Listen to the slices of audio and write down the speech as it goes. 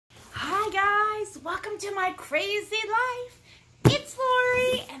welcome to my crazy life. It's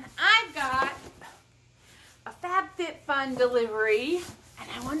Lori, and I've got a FabFitFun delivery, and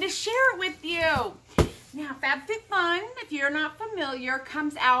I wanted to share it with you. Now, FabFitFun, if you're not familiar,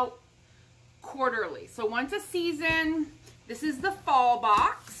 comes out quarterly. So once a season. This is the fall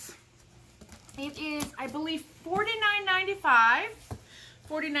box. It is, I believe, $49.95,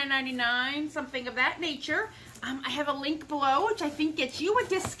 $49.99, something of that nature. I have a link below, which I think gets you a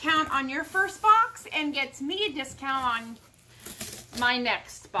discount on your first box and gets me a discount on my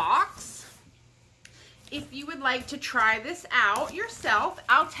next box. If you would like to try this out yourself,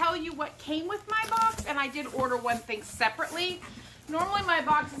 I'll tell you what came with my box, and I did order one thing separately. Normally my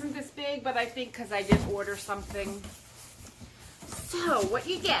box isn't this big, but I think because I did order something. So, what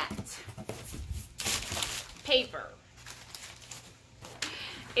you get? Paper.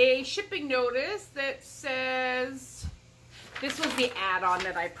 A shipping notice that says, this was the add-on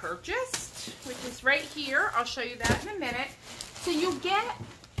that I purchased, which is right here. I'll show you that in a minute. So you get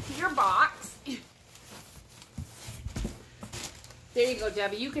your box. There you go,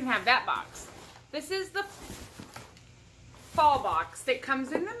 Debbie. You can have that box. This is the fall box that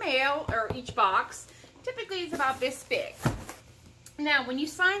comes in the mail, or each box. Typically it's about this big. Now, when you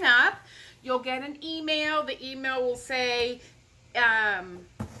sign up, you'll get an email. The email will say,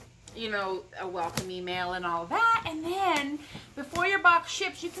 you know, a welcome email and all that. And then, before your box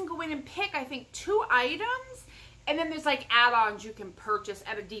ships, you can go in and pick, I think, 2 items. And then there's, like, add-ons you can purchase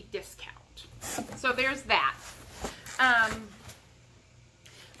at a deep discount. So, there's that.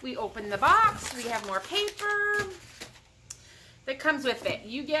 We open the box. We have more paper that comes with it.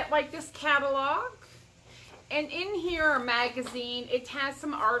 You get, like, this catalog. And in here, a magazine, it has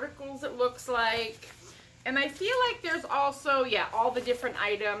some articles, it looks like. And I feel like there's also, yeah, all the different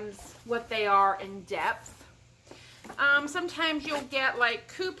items, what they are in depth. Sometimes you'll get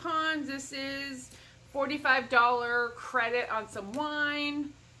like coupons. This is $45 credit on some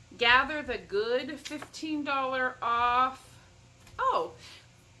wine. Gather the good, $15 off. Oh,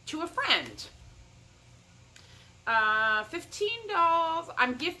 to a friend. $15.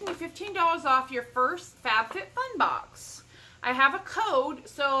 I'm gifting you $15 off your first FabFitFun box. I have a code,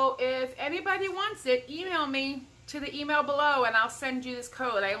 so if anybody wants it, email me to the email below and I'll send you this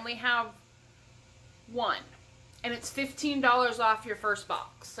code. I only have one, and it's $15 off your first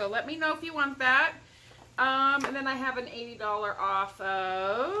box. So let me know if you want that. And then I have an $80 off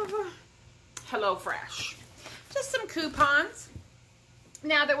of HelloFresh. Just some coupons.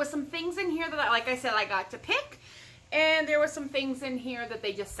 Now, there was some things in here that, like I said, I got to pick. And there were some things in here that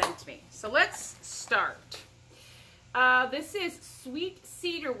they just sent me. So let's start. This is Sweet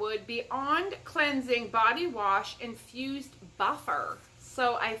Cedarwood Beyond Cleansing Body Wash Infused Buffer.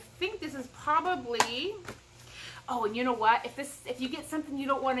 So I think this is probably, oh, and you know what? If you get something you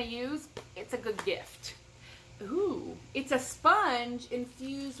don't want to use, it's a good gift. Ooh, it's a sponge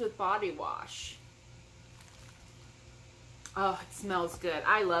infused with body wash. Oh, it smells good.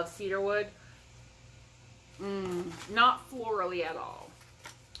 I love cedarwood. Not florally at all.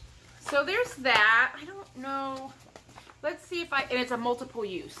 So there's that. I don't know. Let's see if and it's a multiple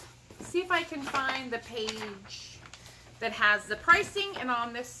use. See if I can find the page that has the pricing and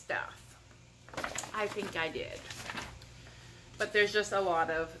on this stuff. I think I did. But there's just a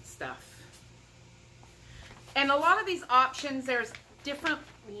lot of stuff. And a lot of these options, there's different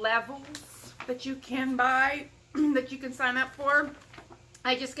levels that you can buy, that you can sign up for.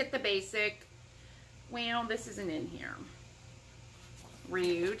 I just get the basic. Well, this isn't in here.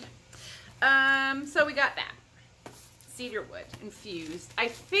 Rude. So we got that. Cedarwood infused. I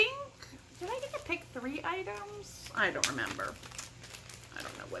think, did I get to pick 3 items? I don't remember. I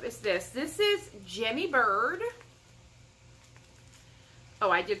don't know. What is this? This is Jemmy Bird.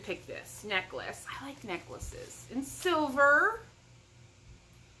 Oh, I did pick this. Necklace. I like necklaces. In silver.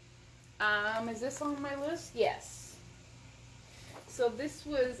 Is this on my list? Yes. So this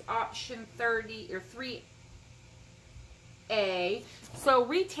was option 30 or 3A. So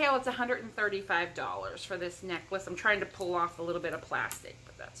retail, it's $135 for this necklace. I'm trying to pull off a little bit of plastic,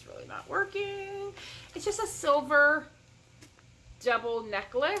 but that's really not working. It's just a silver double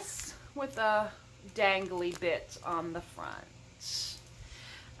necklace with a dangly bit on the front.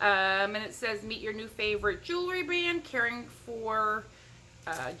 And it says, meet your new favorite jewelry brand, caring for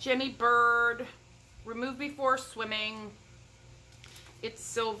Jemmy Bird, remove before swimming. It's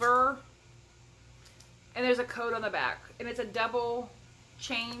silver, and there's a code on the back, and it's a double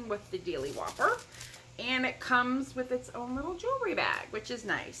chain with the Daily Whopper, and it comes with its own little jewelry bag, which is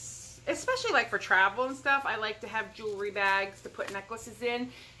nice, especially like for travel and stuff. I like to have jewelry bags to put necklaces in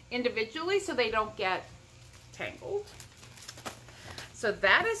individually so they don't get tangled. So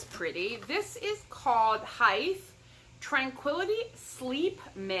that is pretty. This is called Hythe Tranquility Sleep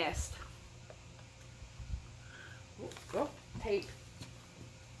Mist. Oh, tape.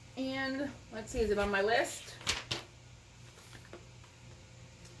 And let's see, is it on my list?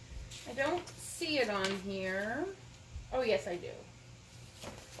 I don't see it on here. Oh, yes, I do.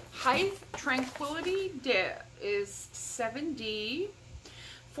 Hythe Tranquility is 7D.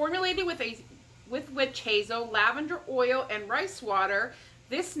 Formulated with witch hazel, lavender oil, and rice water,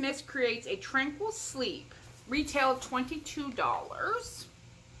 this mist creates a tranquil sleep. Retail $22.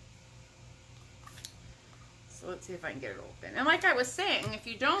 So let's see if I can get it open. And like I was saying, if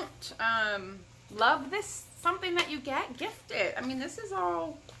you don't love this, something that you get, gift it. I mean, this is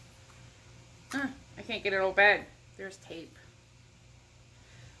all... I can't get it open. There's tape.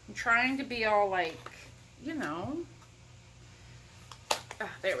 I'm trying to be all like, you know.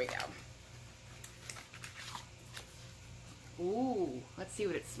 There we go. Ooh, let's see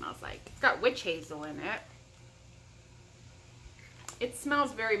what it smells like. It's got witch hazel in it. It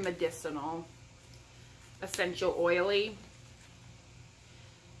smells very medicinal, essential oily.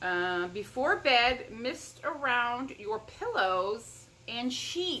 Before bed, mist around your pillows and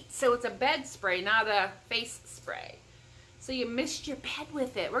sheets. So it's a bed spray, not a face spray. So you mist your bed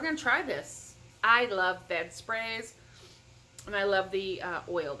with it. We're going to try this. I love bed sprays, and I love the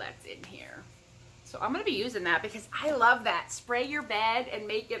oil that's in here. So I'm going to be using that because I love that. Spray your bed and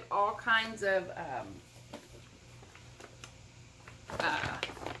make it all kinds of,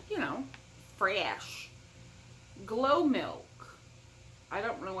 you know, fresh. Glow Milk. I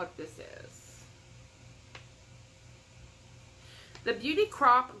don't know what this is. The Beauty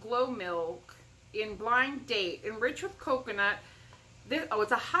Crop Glow Milk in Blind Date, enriched with coconut. This, oh,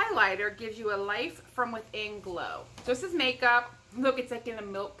 it's a highlighter, gives you a life from within glow. So this is makeup. Look, it's like in a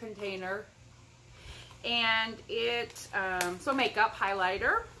milk container. And it, so makeup,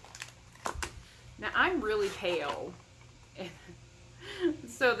 highlighter. Now I'm really pale.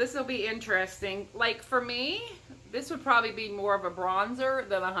 So this will be interesting. Like for me, this would probably be more of a bronzer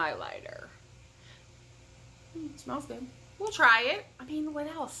than a highlighter. It smells good. We'll try it. I mean, what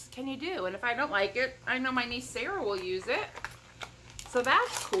else can you do? And if I don't like it, I know my niece Sarah will use it. So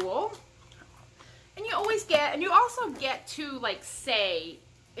that's cool. And you always get, and you also get to like say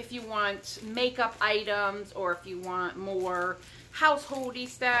if you want makeup items or if you want more householdy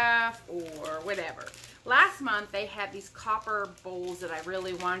stuff or whatever. Last month they had these copper bowls that I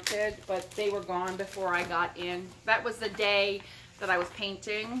really wanted, but they were gone before I got in. That was the day that I was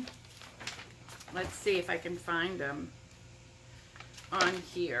painting. Let's see if I can find them on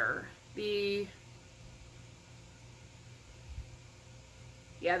here. The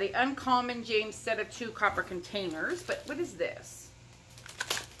Uncommon James set of 2 copper containers. But what is this?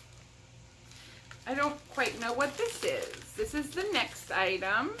 I don't quite know what this is. This is the next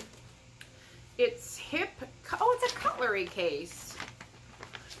item. It's hip. Oh, it's a cutlery case.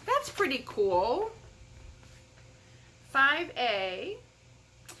 That's pretty cool. 5A.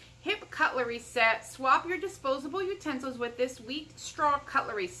 Hip cutlery set. Swap your disposable utensils with this wheat straw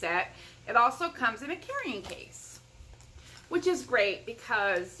cutlery set. It also comes in a carrying case, which is great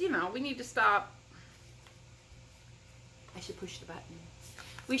because, you know, we need to stop. I should push the button.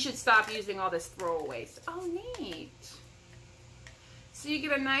 We should stop using all this throwaways. Oh, neat. So you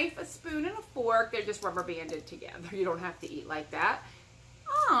get a knife, a spoon, and a fork. They're just rubber banded together. You don't have to eat like that.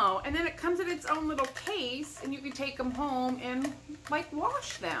 Oh, and then it comes in its own little case, and you can take them home and, like,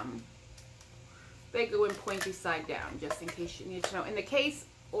 wash them. They go in pointy side down, just in case you need to know. And the case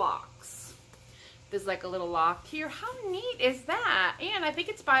locks. There's, like, a little lock here. How neat is that? And I think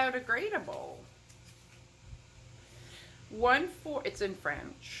it's biodegradable. 1 fork, it's in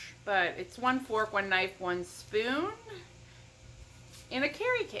French, but it's 1 fork, 1 knife, 1 spoon in a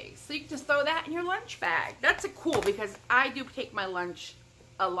carry case. So you can just throw that in your lunch bag. That's a cool because I do take my lunch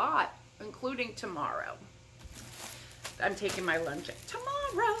a lot, including tomorrow. I'm taking my lunch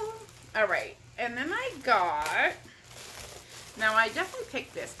tomorrow. All right, and then I got, now I definitely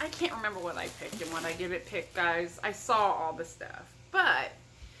picked this. I can't remember what I picked and what I didn't pick, guys. I saw all the stuff, but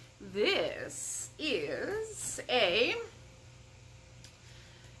this is a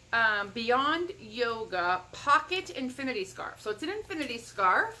Beyond Yoga Pocket Infinity Scarf. So it's an infinity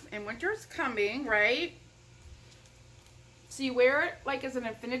scarf, and winter's coming, right? So you wear it like as an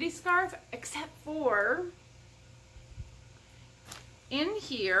infinity scarf, except for in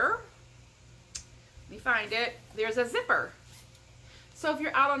here, let me find it, there's a zipper. So if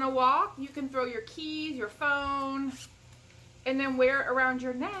you're out on a walk, you can throw your keys, your phone, and then wear it around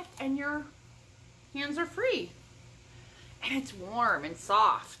your neck, and your hands are free. And it's warm and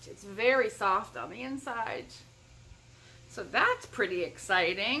soft. It's very soft on the inside. So that's pretty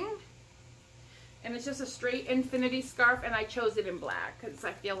exciting. And it's just a straight infinity scarf, and I chose it in black because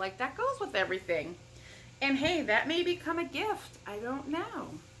I feel like that goes with everything. And hey, that may become a gift. I don't know.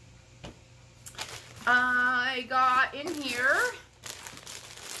 I got in here,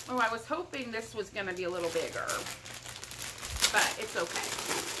 oh, I was hoping this was going to be a little bigger, but it's okay.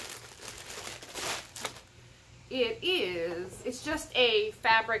 It's just a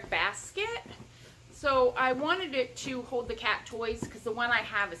fabric basket. So I wanted it to hold the cat toys because the one I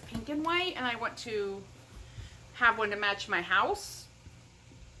have is pink and white, and I want to have one to match my house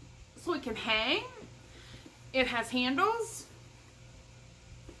so it can hang. It has handles,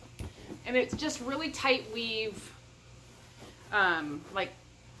 and it's just really tight weave, like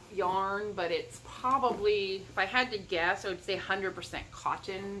yarn, but it's probably, if I had to guess, I would say 100%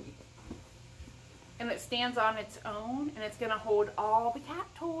 cotton. And it stands on its own, and it's going to hold all the cat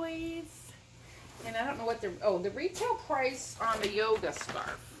toys. And I don't know what the retail price on the yoga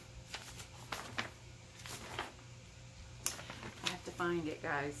scarf. I have to find it,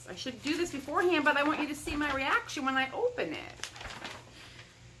 guys. I should do this beforehand, but I want you to see my reaction when I open it.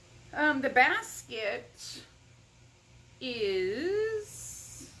 The basket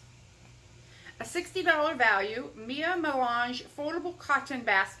is a $60 value, Mia Melange foldable cotton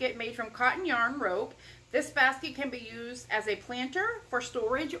basket made from cotton yarn rope. This basket can be used as a planter for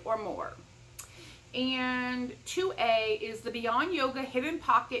storage or more. And 2A is the Beyond Yoga Hidden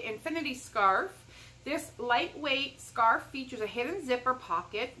Pocket Infinity Scarf. This lightweight scarf features a hidden zipper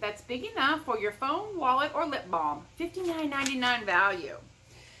pocket that's big enough for your phone, wallet, or lip balm. $59.99 value.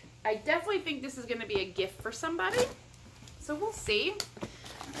 I definitely think this is going to be a gift for somebody. So we'll see.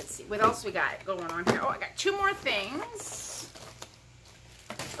 Let's see. What else we got going on here? Oh, I got two more things.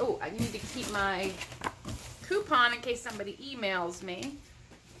 Oh, I need to keep my coupon in case somebody emails me.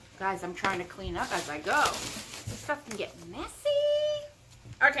 Guys, I'm trying to clean up as I go. This stuff can get messy.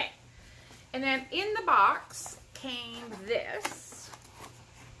 Okay. And then in the box came this.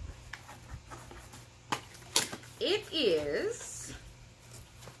 It is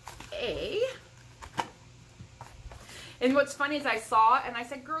and what's funny is I saw it and I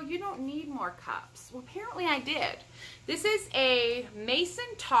said, girl, you don't need more cups. Well, apparently I did. This is a mason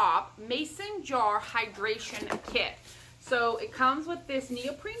top, mason jar hydration kit. So it comes with this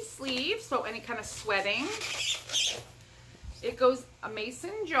neoprene sleeve, so any kind of sweating. It goes a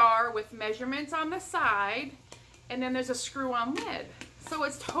mason jar with measurements on the side, and then there's a screw-on lid. So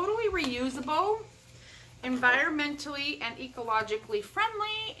it's totally reusable, environmentally and ecologically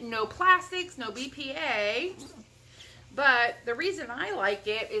friendly, no plastics, no BPA. But the reason I like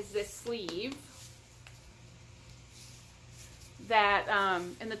it is this sleeve that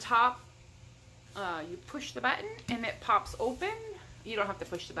in the top, you push the button and it pops open. You don't have to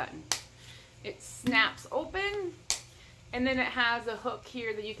push the button. It snaps open, and then it has a hook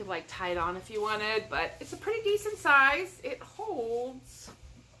here that you could like tie it on if you wanted, but it's a pretty decent size. It holds,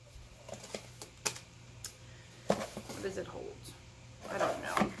 what does it hold? I don't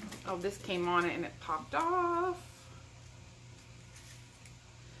know. Oh, this came on it and it popped off.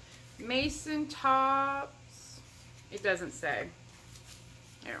 Mason tops. It doesn't say.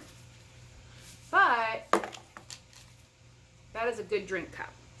 There. But that is a good drink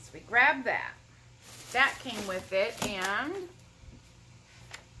cup. So we grabbed that. That came with it, and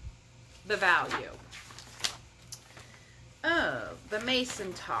the value of the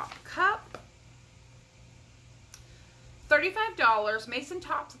Mason Top cup. $35. Mason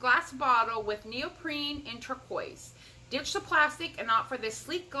Top's glass bottle with neoprene in turquoise. Ditch the plastic and opt for this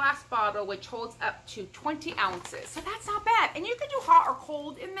sleek glass bottle which holds up to 20 ounces. So that's not bad. And you can do hot or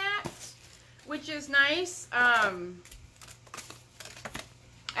cold in that, which is nice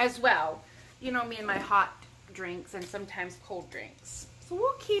as well. You know me and my hot drinks and sometimes cold drinks. So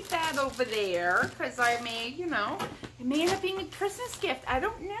we'll keep that over there because I may, you know, it may end up being a Christmas gift. I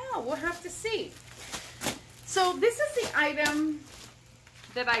don't know. We'll have to see. So this is the item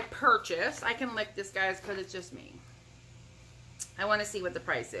that I purchased. I can lick this, guys, because it's just me. I want to see what the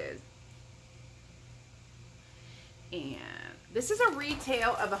price is. And this is a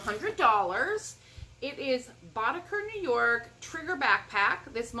retail of $100. It is Boddicker, New York Trigger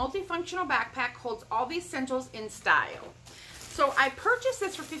Backpack. This multifunctional backpack holds all the essentials in style. So I purchased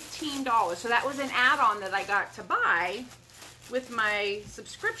this for $15. So that was an add-on that I got to buy with my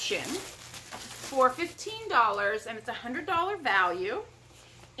subscription for $15, and it's a $100 value.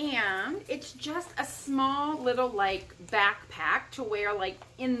 And it's just a small little like backpack to wear like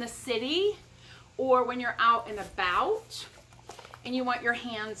in the city or when you're out and about and you want your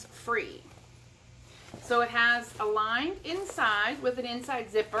hands free. So it has a lined inside with an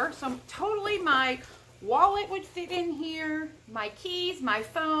inside zipper. So totally my wallet would fit in here, my keys, my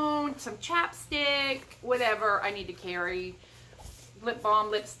phone, some chapstick, whatever I need to carry, lip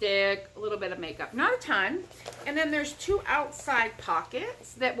balm, lipstick, a little bit of makeup, not a ton. And then there's 2 outside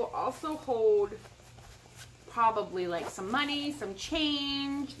pockets that will also hold probably like some money, some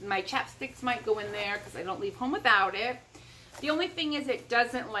change. My chapsticks might go in there because I don't leave home without it. The only thing is it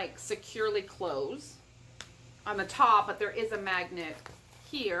doesn't like securely close on the top, but there is a magnet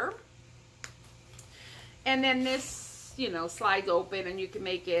here. And then this, you know, slides open and you can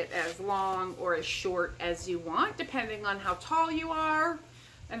make it as long or as short as you want, depending on how tall you are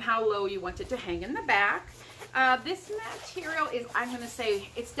and how low you want it to hang in the back. This material is, I'm going to say,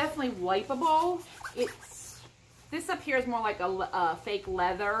 it's definitely wipeable. This up here is more like a fake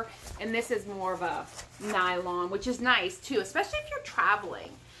leather, and this is more of a nylon, which is nice too, especially if you're traveling.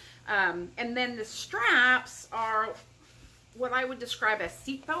 And then the straps are what I would describe as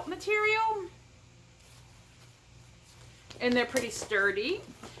seatbelt material, and they're pretty sturdy.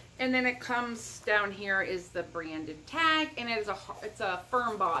 And then it comes down here is the branded tag, and it's a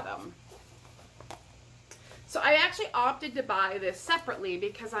firm bottom. So I actually opted to buy this separately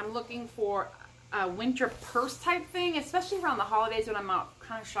because I'm looking for a winter purse type thing, especially around the holidays when I'm out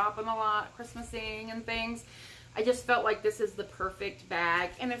kind of shopping a lot, Christmasing and things. I just felt like this is the perfect bag,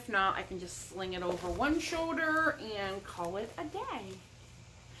 and if not, I can just sling it over one shoulder and call it a day.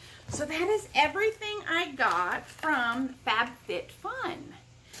 So that is everything I got from FabFitFun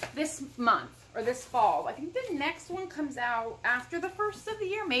this month, or this fall. I think the next one comes out after the first of the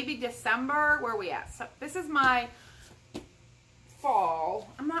year, maybe December. Where are we at? So this is my fall.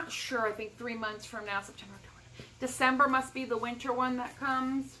 I'm not sure. I think 3 months from now, September, October. December must be the winter one that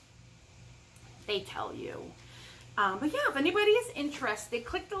comes. They tell you. But yeah, if anybody is interested,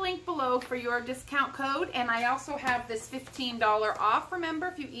 click the link below for your discount code. And I also have this $15 off. Remember,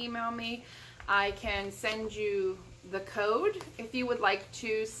 if you email me, I can send you the code if you would like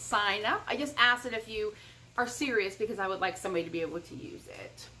to sign up. I just asked it if you are serious because I would like somebody to be able to use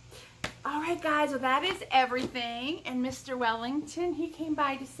it. All right, guys, well, that is everything. And Mr. Wellington, he came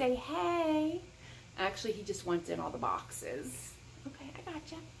by to say hey. Actually, he just went in all the boxes. Okay, I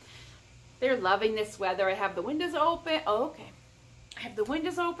gotcha. They're loving this weather. I have the windows open. Oh, okay. I have the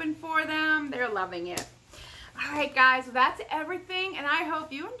windows open for them. They're loving it. All right, guys, well, that's everything. And I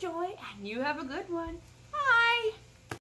hope you enjoy and you have a good one. Bye.